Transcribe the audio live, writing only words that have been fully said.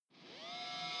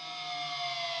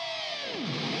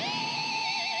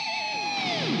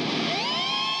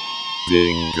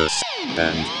Dingus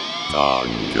and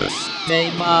Dongus.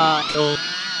 Debacle.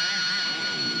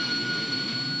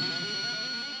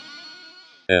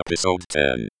 Episode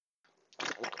 10.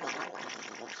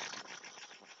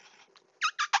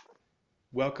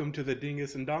 Welcome to the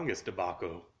Dingus and Dongus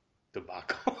debacle.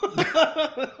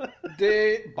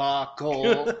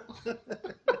 Debacle.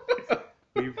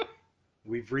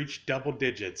 We've reached double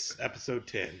digits, episode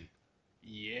 10.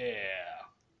 Yeah.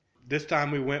 This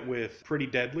time we went with Pretty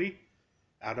Deadly,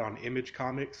 out on Image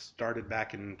Comics, started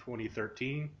back in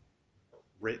 2013,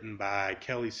 written by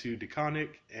Kelly Sue DeConnick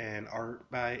and art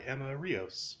by Emma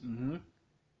Rios. Mm-hmm.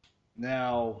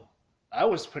 Now, I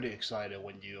was pretty excited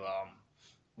when you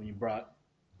brought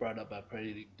up a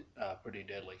Pretty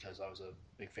Deadly, because I was a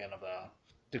big fan of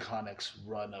DeConnick's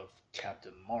run of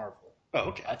Captain Marvel. Oh,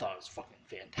 okay. I thought it was fucking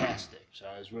fantastic, so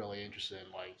I was really interested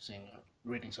in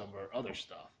reading some of her other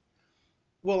stuff.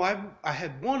 Well, I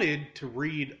had wanted to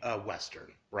read a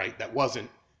Western, right, that wasn't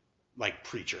like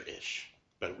Preacher-ish,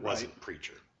 but it wasn't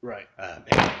Preacher. Right.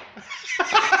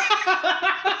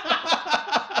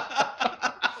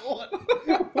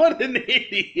 What an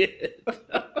idiot.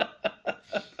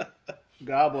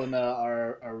 Goblin,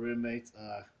 our roommate's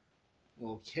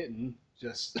little kitten,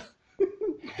 just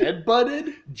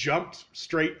headbutted. Jumped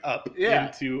straight up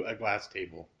into a glass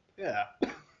table. Yeah.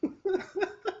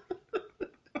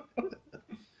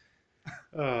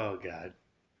 Oh, God.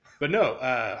 But no,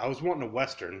 I was wanting a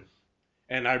Western,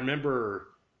 and I remember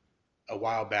a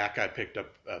while back I picked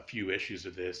up a few issues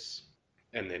of this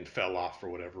and then fell off for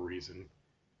whatever reason.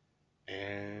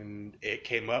 And it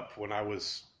came up when I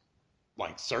was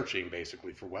like searching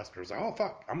basically for Westerns. Like, oh,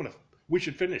 fuck, we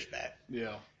should finish that.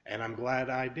 Yeah. And I'm glad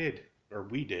I did, or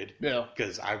we did. Yeah.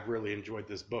 Because I really enjoyed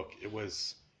this book. It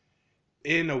was,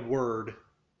 in a word,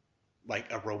 like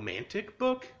a romantic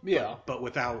book. Yeah. But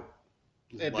without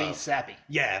it love. Being sappy.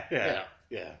 Yeah.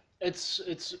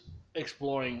 It's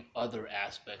exploring other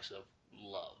aspects of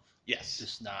love. Yes.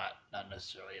 Just not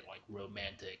necessarily like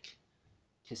romantic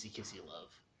kissy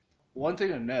love. One thing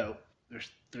to note, there's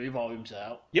 3 volumes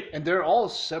out. Yep. And they're all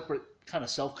separate, kind of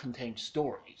self-contained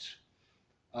stories.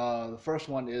 The first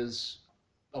one is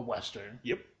a Western.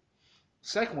 Yep.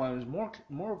 Second one is more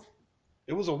of...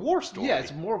 It was a war story. Yeah,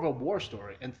 it's more of a war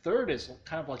story. And third is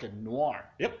kind of like a noir.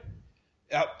 Yep.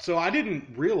 So I didn't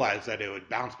realize that it would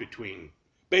bounce between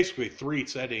basically 3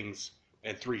 settings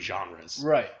and 3 genres.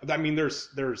 Right. I mean,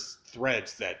 there's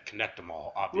threads that connect them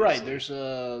all, obviously. Right. There's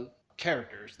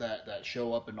characters that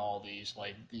show up in all these,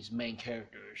 like these main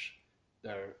characters.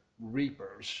 They're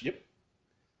Reapers. Yep.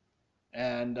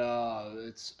 And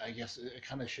I guess it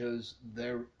kind of shows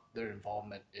their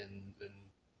involvement in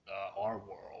our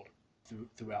world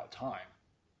throughout time.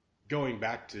 Going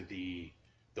back to the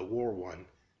war one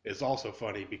is also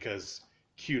funny because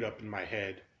queued up in my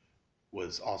head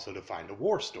was also to find a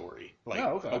war story, like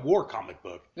a war comic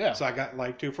book. Yeah. So I got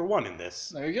like 2 for 1 in this.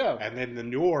 There you go. And then the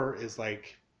noir is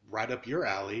like right up your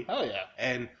alley. Oh yeah.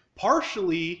 And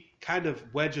partially kind of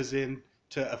wedges in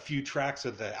to a few tracks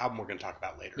of the album we're going to talk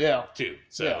about later. Yeah. Too.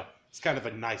 So it's kind of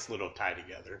a nice little tie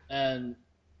together. And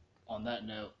on that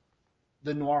note,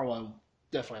 the noir one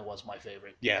definitely was my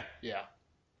favorite. Yeah. Yeah.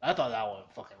 I thought that one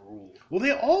fucking ruled. Well,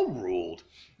 they all ruled.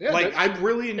 Yeah, like, I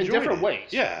really enjoyed it. In different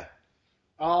ways. Yeah.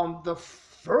 The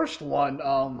first one,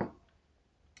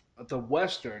 the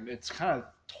Western, it's kind of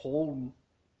told...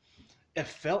 It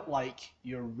felt like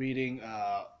you're reading,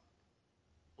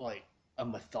 like, a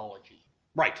mythology.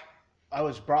 Right. I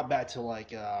was brought back to,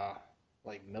 like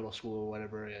middle school or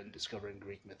whatever, and discovering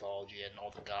Greek mythology and all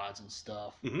the gods and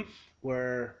stuff,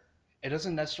 where it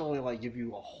doesn't necessarily, like, give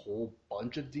you a whole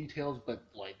bunch of details, but,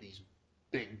 like, these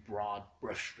big, broad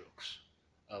brushstrokes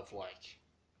of, like,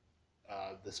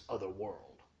 this other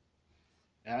world.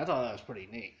 And I thought that was pretty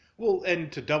neat. Well,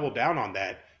 and to double down on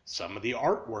that, some of the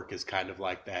artwork is kind of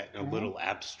like that, a little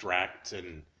abstract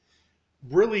and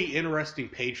really interesting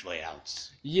page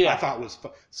layouts. Yeah. I thought was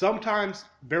sometimes,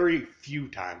 very few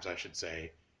times, I should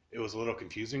say, it was a little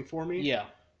confusing for me. Yeah.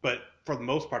 But for the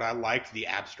most part, I liked the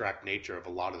abstract nature of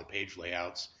a lot of the page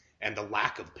layouts and the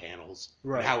lack of panels,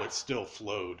 and how it still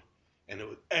flowed. And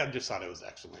I just thought it was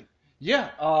excellent. Yeah.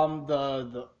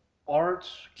 The art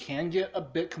can get a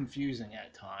bit confusing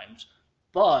at times,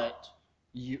 but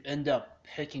you end up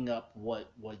picking up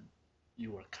what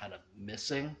you were kind of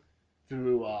missing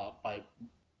through by,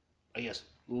 I guess,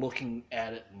 looking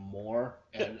at it more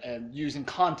and using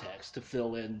context to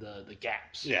fill in the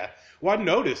gaps. Yeah. Well, I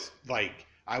noticed, like,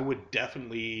 I would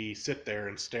definitely sit there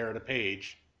and stare at a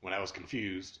page when I was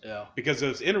confused. Yeah. Because it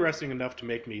was interesting enough to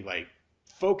make me, like,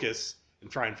 focus and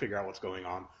try and figure out what's going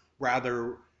on,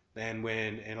 rather And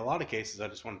when, in a lot of cases, I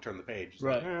just want to turn the page. It's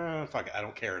Right. like, fuck it, I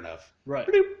don't care enough. Right.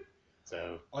 Ba-doop.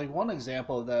 So, Like one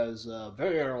example of that is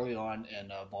very early on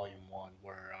in Volume 1,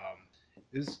 where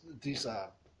is these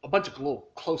a bunch of little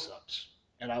close-ups,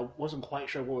 and I wasn't quite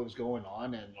sure what was going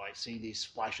on, and like seeing these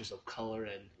splashes of color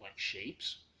and like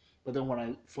shapes. But then when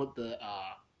I flipped the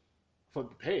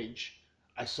page,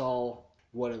 I saw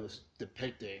what it was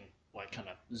depicting, like kind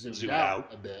of zoomed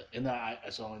out a bit, and then I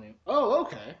saw it. Oh,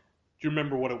 okay. do you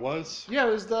remember what it was? Yeah,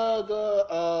 it was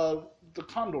the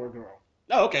Condor girl.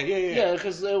 Oh, okay, yeah. Yeah,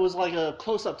 because it was like a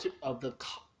close up of the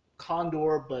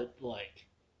condor, but like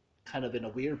kind of in a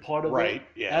weird part of it. Right,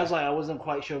 yeah. And I was like, I wasn't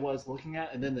quite sure what I was looking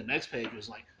at, and then the next page was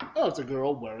like, oh, it's a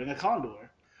girl wearing a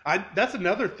condor. That's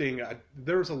another thing.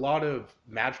 There's a lot of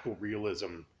magical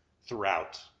realism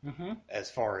throughout,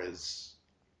 as far as,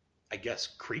 I guess,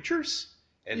 creatures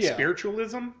and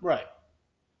spiritualism. Right.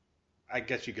 I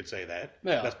guess you could say that.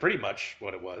 Yeah. That's pretty much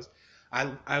what it was.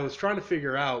 I was trying to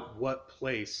figure out what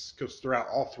place, because throughout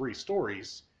all three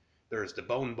stories, there's the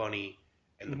bone bunny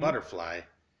and the butterfly,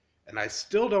 and I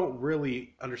still don't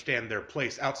really understand their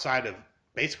place outside of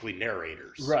basically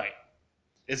narrators. Right.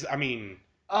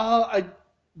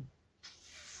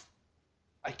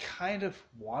 I kind of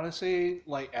want to say,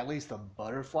 like, at least the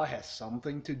butterfly has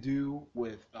something to do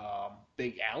with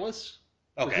Big Alice.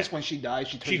 Okay. Because when she dies,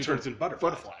 she turns into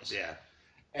butterflies. Yeah.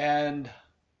 And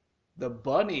the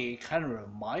bunny kind of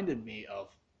reminded me of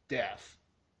Death,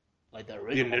 like the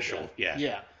original. The initial, Death. yeah.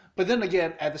 Yeah. But then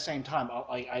again, at the same time,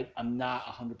 I'm not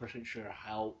 100% sure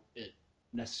how it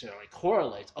necessarily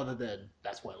correlates, other than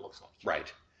that's what it looks like.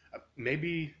 Right.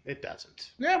 Maybe it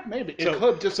doesn't. Yeah, maybe. It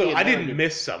could just be So I didn't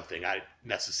miss something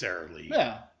necessarily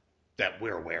that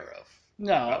we're aware of.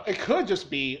 No, it could just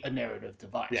be a narrative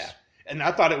device. Yeah. And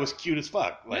I thought it was cute as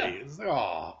fuck. Like, it's like,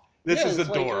 oh, this is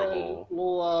adorable. Like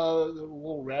a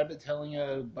little rabbit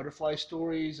telling butterfly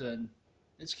stories, and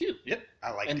it's cute. Yep,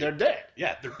 I like it. And they're dead.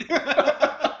 Yeah.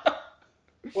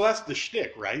 Well, that's the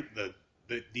shtick, right?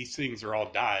 These things are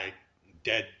all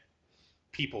dead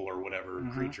people or whatever,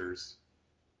 creatures.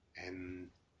 And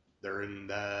they're in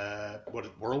the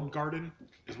World Garden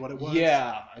is what it was.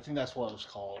 Yeah, I think that's what it was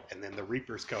called. And then the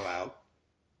Reapers go out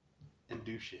and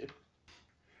do shit.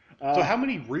 So how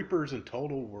many Reapers in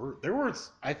total were there?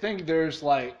 I think there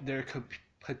could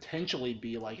potentially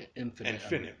be like an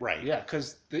infinite, right? Yeah,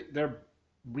 because they're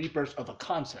Reapers of a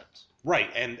concept, right?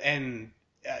 And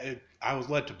I was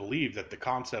led to believe that the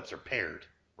concepts are paired,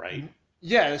 right?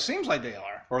 Yeah, it seems like they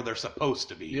are, or they're supposed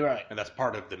to be. You're right, and that's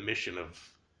part of the mission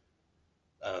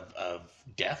of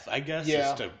Death, I guess,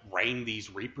 is to rein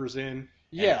these Reapers in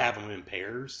and have them in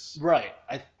pairs. Right,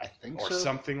 I think so. Or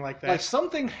something like that. Like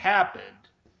something happened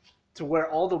to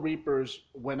where all the Reapers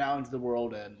went out into the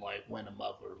world and like went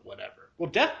amok or whatever. Well,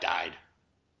 Death died.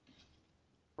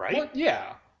 Right? Well,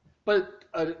 yeah. But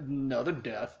another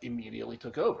Death immediately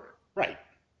took over. Right.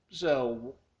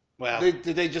 So, well, did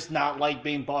they just not like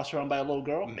being bossed around by a little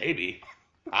girl? Maybe.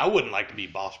 I wouldn't like to be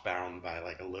bossed around by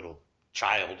like a little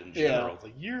child in general. Yeah. It's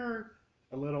like, you're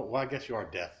a little... Well, I guess you are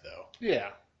Death, though.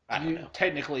 Yeah. I don't know.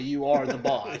 Technically, you are the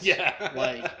boss. Yeah.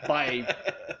 Like, by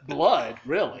blood,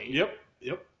 really. Yep.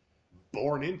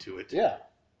 Born into it. Yeah.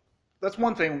 That's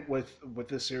one thing with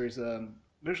this series.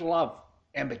 There's a lot of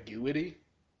ambiguity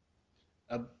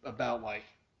about, like,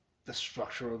 the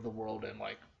structure of the world and,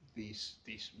 like, these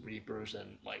Reapers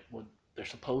and, like, what they're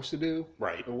supposed to do.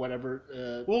 Right. Or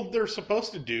whatever. Well, they're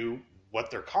supposed to do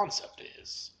what their concept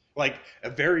is. Like, a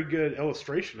very good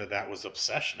illustration of that was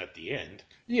Obsession at the end.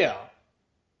 Yeah.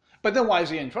 But then why is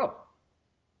he in trouble?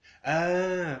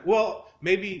 Well,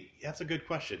 maybe that's a good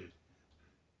question.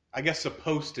 I guess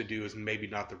supposed to do is maybe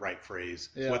not the right phrase.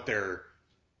 Yeah. What they're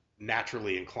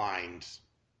naturally inclined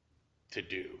to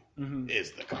do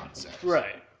is the concept.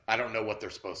 Right. I don't know what they're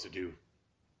supposed to do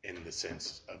in the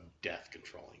sense of Death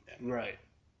controlling them. Right.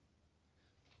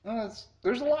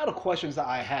 There's a lot of questions that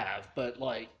I have, but,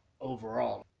 like,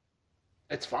 overall,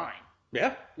 it's fine.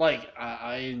 Yeah. Like,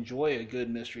 I enjoy a good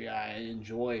mystery. I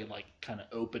enjoy, like, kind of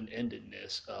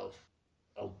open-endedness of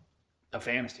a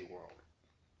fantasy world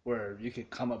where you could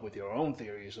come up with your own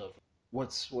theories of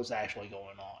what's actually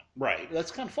going on. Right.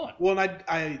 That's kind of fun. Well,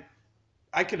 and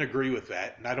I can agree with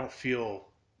that, and I don't feel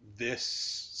this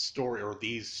story or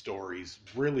these stories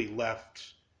really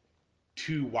left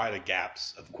too wide of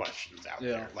gaps of questions out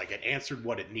there. Like, it answered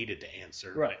what it needed to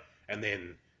answer. Right. And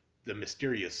then the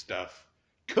mysterious stuff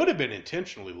could have been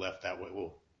intentionally left that way.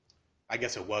 Well, I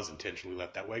guess it was intentionally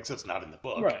left that way because it's not in the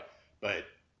book. Right. But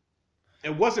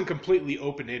it wasn't completely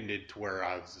open-ended to where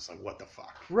I was just like, what the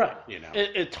fuck? Right. You know?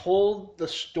 It told the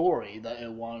story that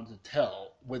it wanted to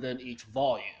tell within each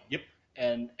volume. Yep.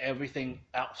 and everything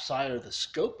outside of the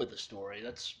scope of the story,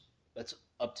 that's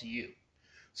up to you.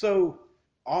 So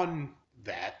on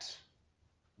that,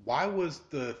 why was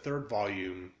the third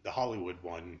volume, the Hollywood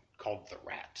one, called The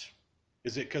Rat?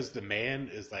 Is it because the man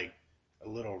is like a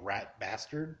little rat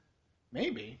bastard?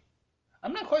 Maybe.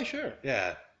 I'm not quite sure.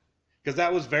 Yeah. Because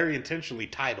that was very intentionally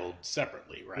titled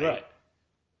separately, right? Right.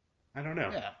 I don't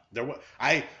know.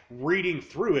 Yeah. Reading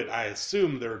through it, I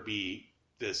assumed there would be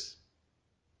this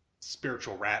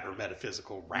spiritual rat or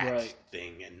metaphysical rat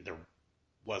thing, and there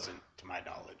wasn't, to my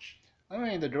knowledge. I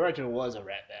mean, the director was a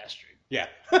rat bastard. Yeah.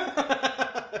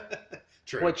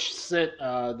 True. Which sent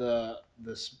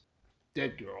this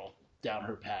dead girl down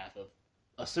her path of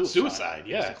a suicide. Suicide,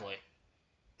 yeah. Basically.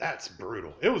 That's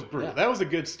brutal. It was brutal. Yeah. That was a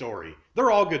good story.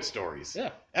 They're all good stories. Yeah.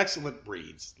 Excellent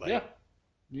reads.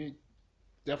 You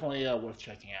definitely worth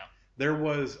checking out. There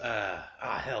was,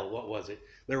 what was it?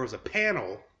 There was a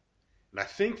panel, and I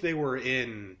think they were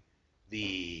in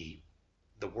the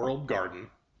World Garden,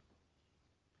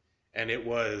 and it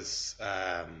was,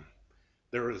 that's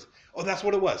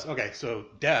what it was. Okay, so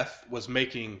Death was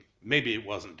making, maybe it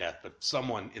wasn't Death, but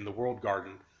someone in the World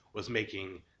Garden was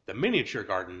making the miniature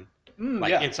garden,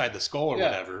 inside the skull or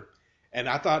whatever. And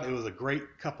I thought it was a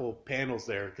great couple panels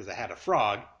there because it had a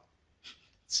frog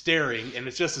staring, and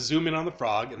it's just a zoom in on the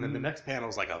frog, and then the next panel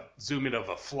is like a zoom in of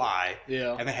a fly.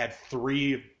 Yeah. And they had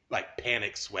 3 like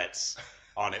panic sweats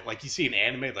on it, like you see in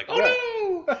anime, like oh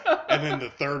no. And then the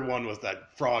third one was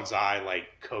that frog's eye like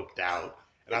coked out,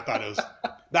 and I thought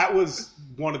that was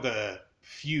one of the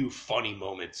few funny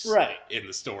moments in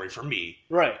the story for me.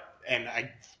 Right. And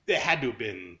it had to have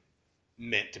been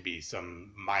meant to be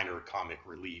some minor comic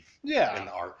relief in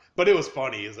the art. But it was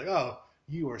funny. It was like, oh,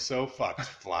 you are so fucked,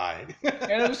 fly.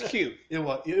 And it was cute. It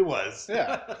was.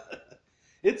 Yeah.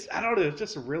 I don't know, it's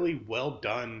just a really well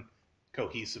done,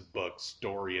 cohesive book,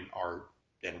 story and art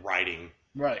and writing.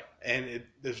 Right. And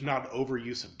there's not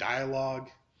overuse of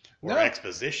dialogue or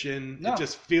exposition. No. It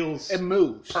just feels it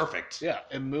moves perfect. Yeah,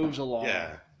 it moves along.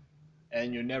 Yeah.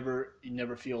 And you never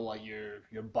feel like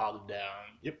you're bogged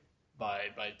down. Yep.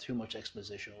 By too much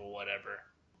exposition or whatever.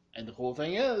 And the cool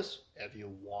thing is, if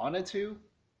you wanted to,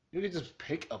 you could just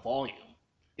pick a volume.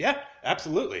 Yeah,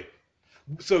 absolutely.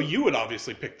 So you would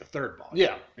obviously pick the third volume.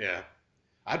 Yeah. Yeah.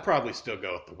 I'd probably still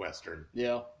go with the Western.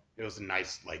 Yeah. It was a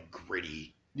nice, like,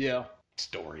 gritty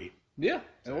story. Yeah,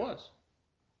 it was.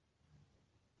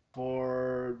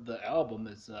 For the album,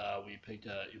 we picked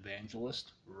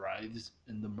Ævangelist, Writhes,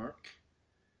 and the Murk.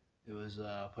 It was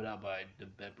put out by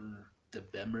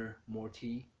Debacle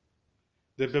Morty.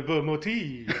 Debacle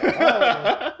Morty.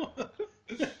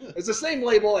 It's the same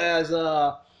label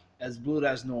as Blue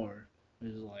Das Nord,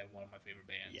 which is like one of my favorite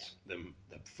bands. Yeah,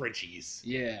 the Frenchies.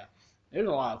 Yeah, there's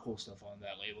a lot of cool stuff on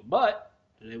that label. But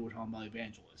today we're talking about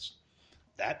Ævangelist.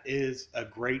 That is a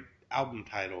great album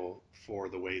title for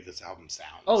the way this album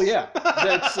sounds. Oh yeah,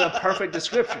 that's a perfect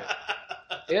description.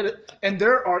 And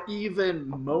there are even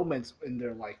moments in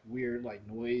there like weird like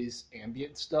noise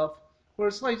ambient stuff where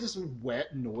it's like just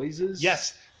wet noises.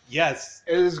 Yes.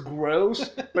 It is gross,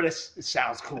 but it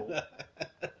sounds cool.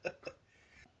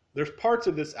 There's parts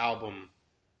of this album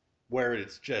where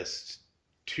it's just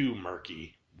too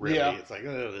murky, really. Yeah. It's like,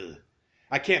 ugh.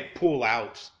 I can't pull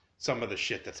out some of the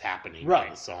shit that's happening in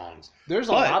the songs. There's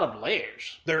a lot of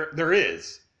layers. There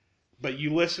is. But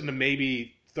you listen to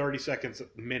maybe 30 seconds, a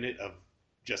minute of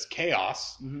just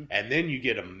chaos, and then you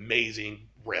get amazing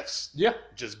riffs. Yeah.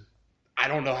 Just, I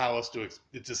don't know how else to, it's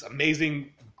just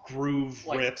amazing groove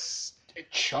riffs.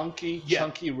 Chunky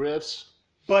riffs.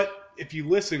 But if you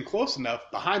listen close enough,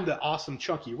 behind the awesome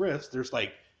chunky riffs, there's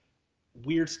like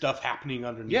weird stuff happening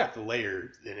underneath the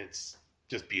layer, and it's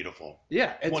just beautiful.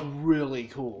 Yeah, it's really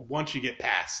cool. Once you get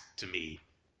past, to me,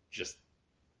 just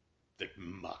the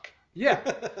muck. Yeah,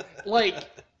 like,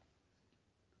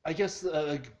 I guess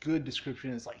a good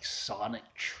description is like sonic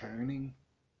churning.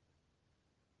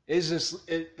 It's just,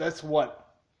 that's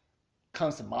what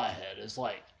comes to my head. It's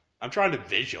like, I'm trying to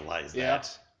visualize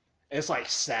that. It's like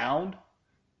sound,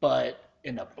 but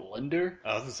in a blender.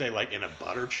 I was going to say like in a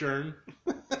butter churn.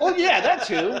 Oh yeah, that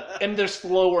too. And there's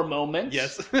slower moments.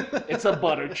 Yes. It's a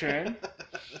butter churn.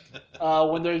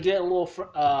 When they get a little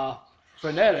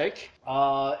frenetic,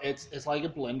 it's like a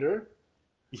blender.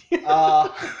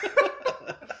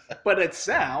 But it's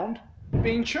sound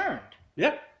being churned.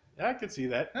 Yeah, I can see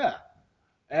that. Yeah.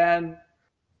 And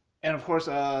of course,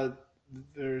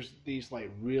 there's these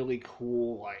like really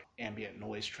cool like ambient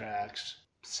noise tracks.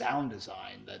 Sound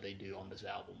design that they do on this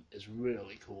album is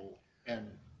really cool and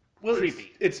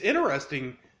creepy. It's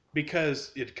interesting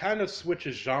because it kind of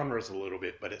switches genres a little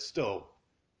bit, but it's still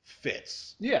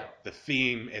fits. Yeah. The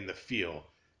theme and the feel.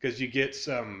 Because you get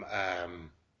some,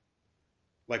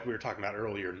 like we were talking about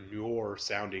earlier, newer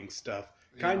sounding stuff.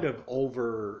 Kind of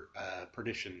over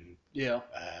Perdition. Yeah.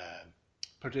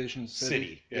 Perdition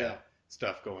City.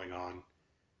 Stuff going on.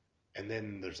 And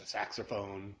then there's a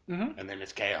saxophone. And then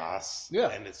it's chaos. Yeah.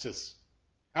 And it's just,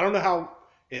 I don't know how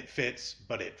it fits,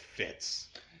 but it fits.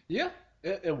 Yeah.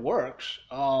 It works.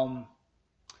 I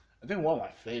think one of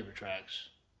my favorite tracks,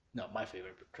 my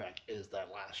favorite track is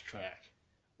that last track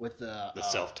with the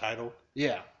self-title.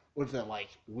 Yeah, with the like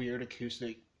weird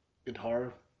acoustic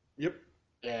guitar. Yep.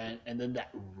 And then that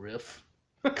riff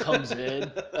comes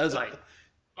in. I was like,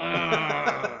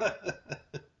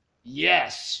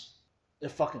 yes,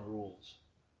 it fucking rules.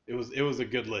 It was a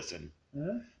good listen.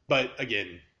 But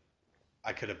again,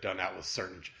 I could have done that with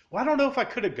certain. Well, I don't know if I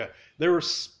could have got. There were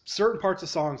certain parts of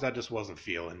songs I just wasn't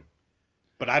feeling.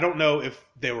 But I don't know if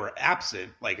they were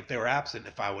absent. Like if they were absent,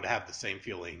 if I would have the same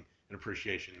feeling and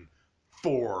appreciation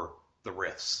for the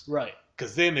riffs. Right.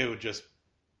 Because then it would just.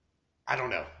 I don't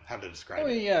know how to describe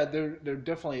it. Yeah, they're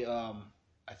definitely. I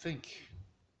think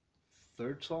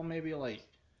third song maybe like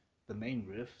the main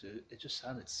riff. It just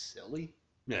sounded silly.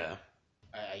 Yeah.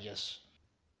 I guess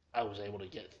I was able to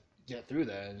get through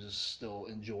that and just still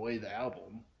enjoy the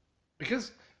album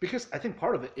because I think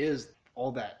part of it is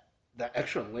all that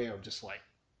extra layer of just like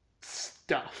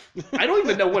stuff. I don't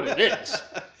even know what it is,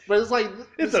 but it's like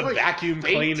it's a like vacuum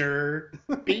cleaner,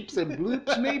 beeps and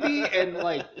bloops maybe, and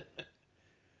like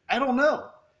I don't know.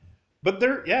 But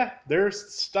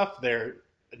there's stuff there,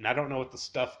 and I don't know what the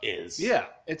stuff is. Yeah,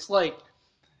 it's like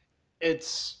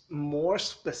it's more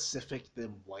specific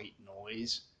than white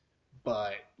noise,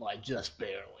 but like just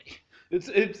barely. It's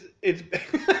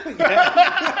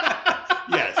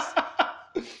yes,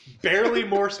 barely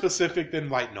more specific than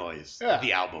white noise. Yeah.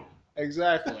 The album.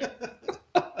 Exactly.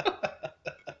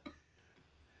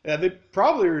 Yeah, they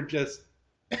probably were just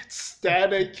it's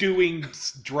static doing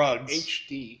drugs.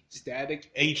 HD.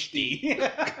 Static HD.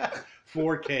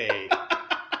 4K.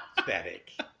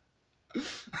 Static.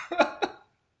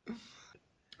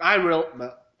 I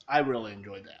really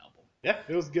enjoyed the album. Yeah,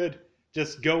 it was good.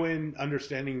 Just go in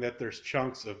understanding that there's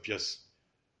chunks of just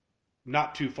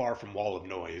not too far from Wall of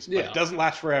Noise, but it doesn't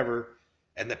last forever,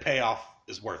 and the payoff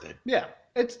is worth it. Yeah,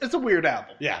 it's a weird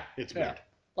album. Yeah, it's weird.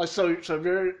 Like so if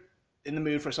you're in the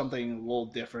mood for something a little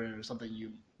different or something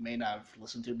you may not have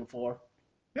listened to before,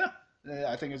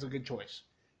 I think it's a good choice.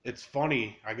 It's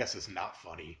funny. I guess it's not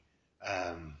funny,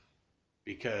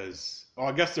 because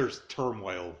I guess there's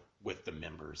turmoil with the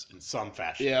members in some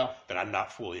fashion that I'm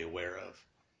not fully aware of.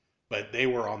 But they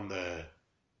were on the,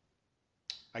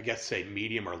 I guess, say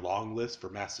medium or long list for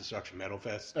Mass Destruction Metal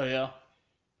Fest. Oh, yeah?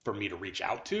 For me to reach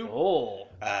out to. Oh.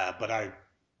 But I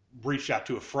reached out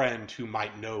to a friend who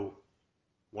might know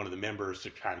one of the members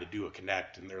to kind of do a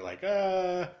connect. And they're like,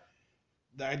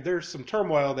 there's some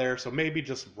turmoil there, so maybe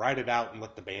just write it out and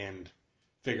let the band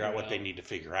figure out what they need to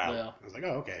figure out. Yeah. I was like,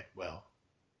 oh, okay, well.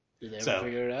 Did they ever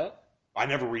figure it out? I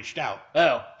never reached out.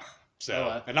 Oh.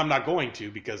 So, and I'm not going to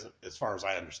because, as far as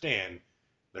I understand,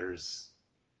 there's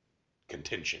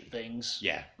contention. Things.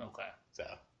 Yeah. Okay. So.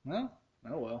 Well.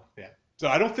 Oh well. Yeah. So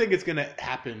I don't think it's gonna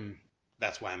happen.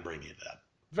 That's why I'm bringing it up.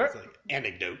 It's like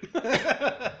anecdote.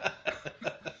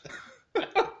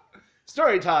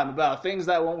 Story time about things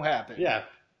that won't happen. Yeah.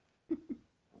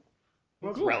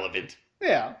 Well, it's relevant.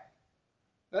 Yeah.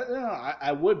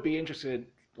 I would be interested,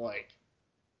 like,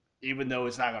 even though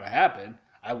it's not gonna happen.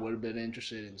 I would have been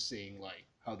interested in seeing like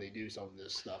how they do some of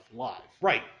this stuff live.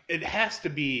 Right. It has to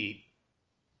be.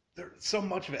 So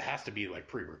much of it has to be like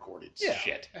pre-recorded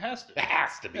shit. It has to. It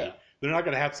has to be. Yeah. They're not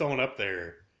going to have someone up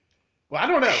there. Well, I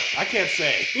don't know. I can't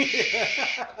say.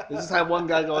 This is how one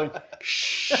guy going.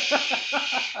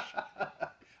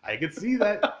 I could see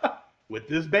that with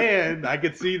this band. I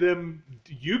could see them.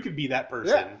 You could be that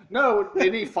person. Yeah. No, they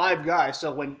need 5 guys.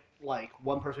 So when like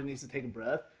one person needs to take a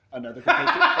breath. Another can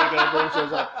take over and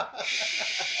says like,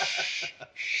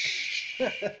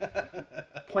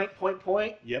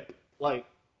 point. Yep. Like,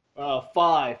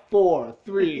 5, 4,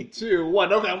 3, 2,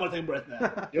 1. Okay, I'm gonna take a breath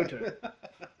now. Your turn.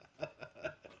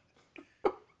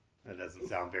 That doesn't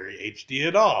sound very HD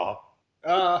at all.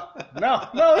 No,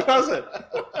 it doesn't.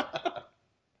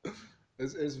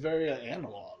 It's very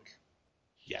analog.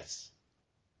 Yes.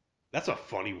 That's a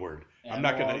funny word.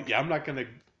 Analog. I'm not gonna.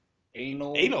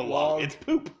 Analog. It's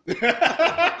poop.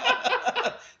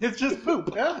 It's just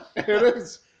poop. Yeah, it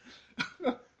is.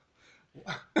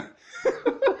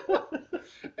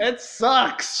 It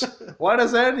sucks. Why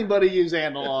does anybody use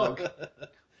analog?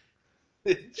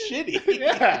 It's shitty.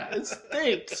 Yeah, it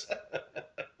stinks.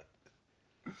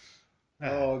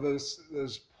 Oh,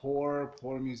 those Poor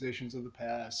musicians of the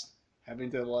past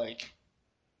having to like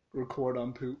record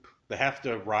on poop. They have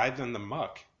to writhe in the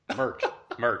Murk.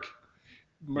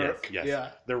 Murk. Yes. Yeah.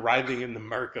 They're writhing in the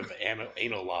murk of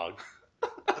analog.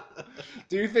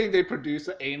 Do you think they produce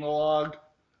an analog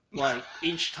like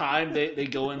each time they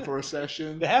go in for a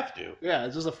session? They have to. Yeah,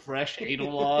 it's just a fresh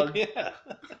analog Yeah.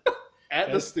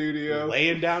 at the studio.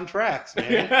 Laying down tracks,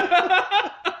 man.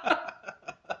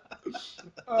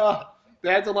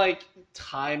 They had to like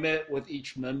time it with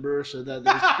each member so that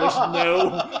there's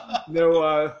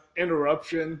no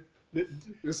interruption.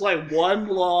 It's like one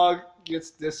log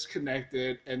gets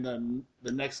disconnected and then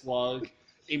the next log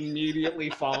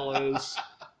immediately follows.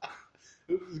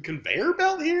 Conveyor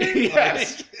belt here?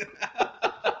 Yes. Like,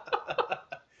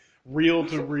 reel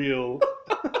to reel.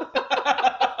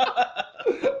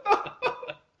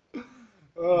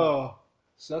 Oh,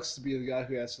 sucks to be the guy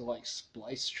who has to like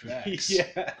splice tracks.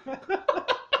 Yeah.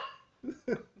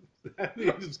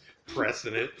 He's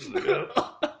pressing it.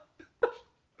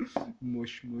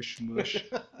 Mush, mush, mush.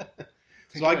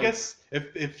 So I guess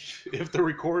if the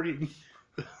recording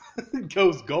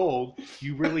goes gold,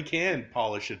 you really can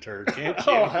polish a turd, can't you?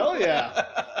 Oh, hell yeah.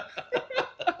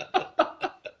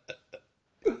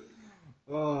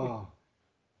 Oh.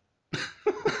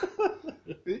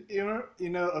 You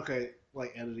know, okay,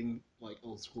 like editing like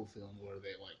old school film where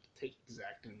they like take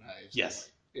X-Acto knives. Yes.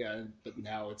 Like, yeah, but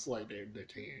now it's like they're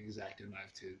taking an X-Acto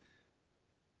knife to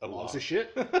A logs lot of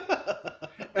shit.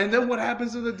 And then what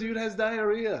happens if the dude has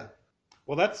diarrhea?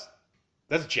 Well, that's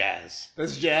jazz.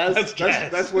 That's jazz? That's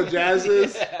jazz. That's what jazz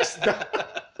is? Yeah.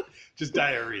 Just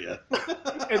diarrhea.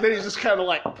 And then you just kind of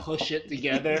like push it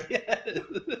together. Yeah.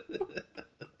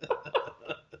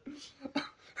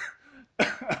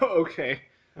 Okay.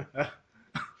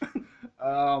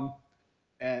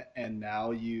 And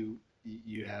now you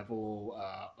have a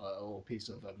little piece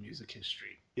of music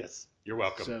history. Yes, you're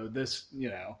welcome. So this,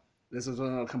 this is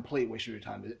a complete waste of your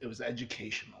time. It was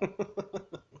educational.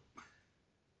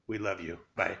 We love you.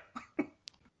 Bye.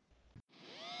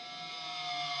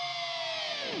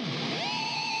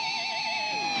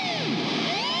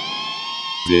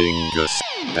 Dingus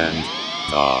and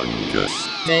Dongus.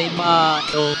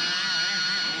 Debacle.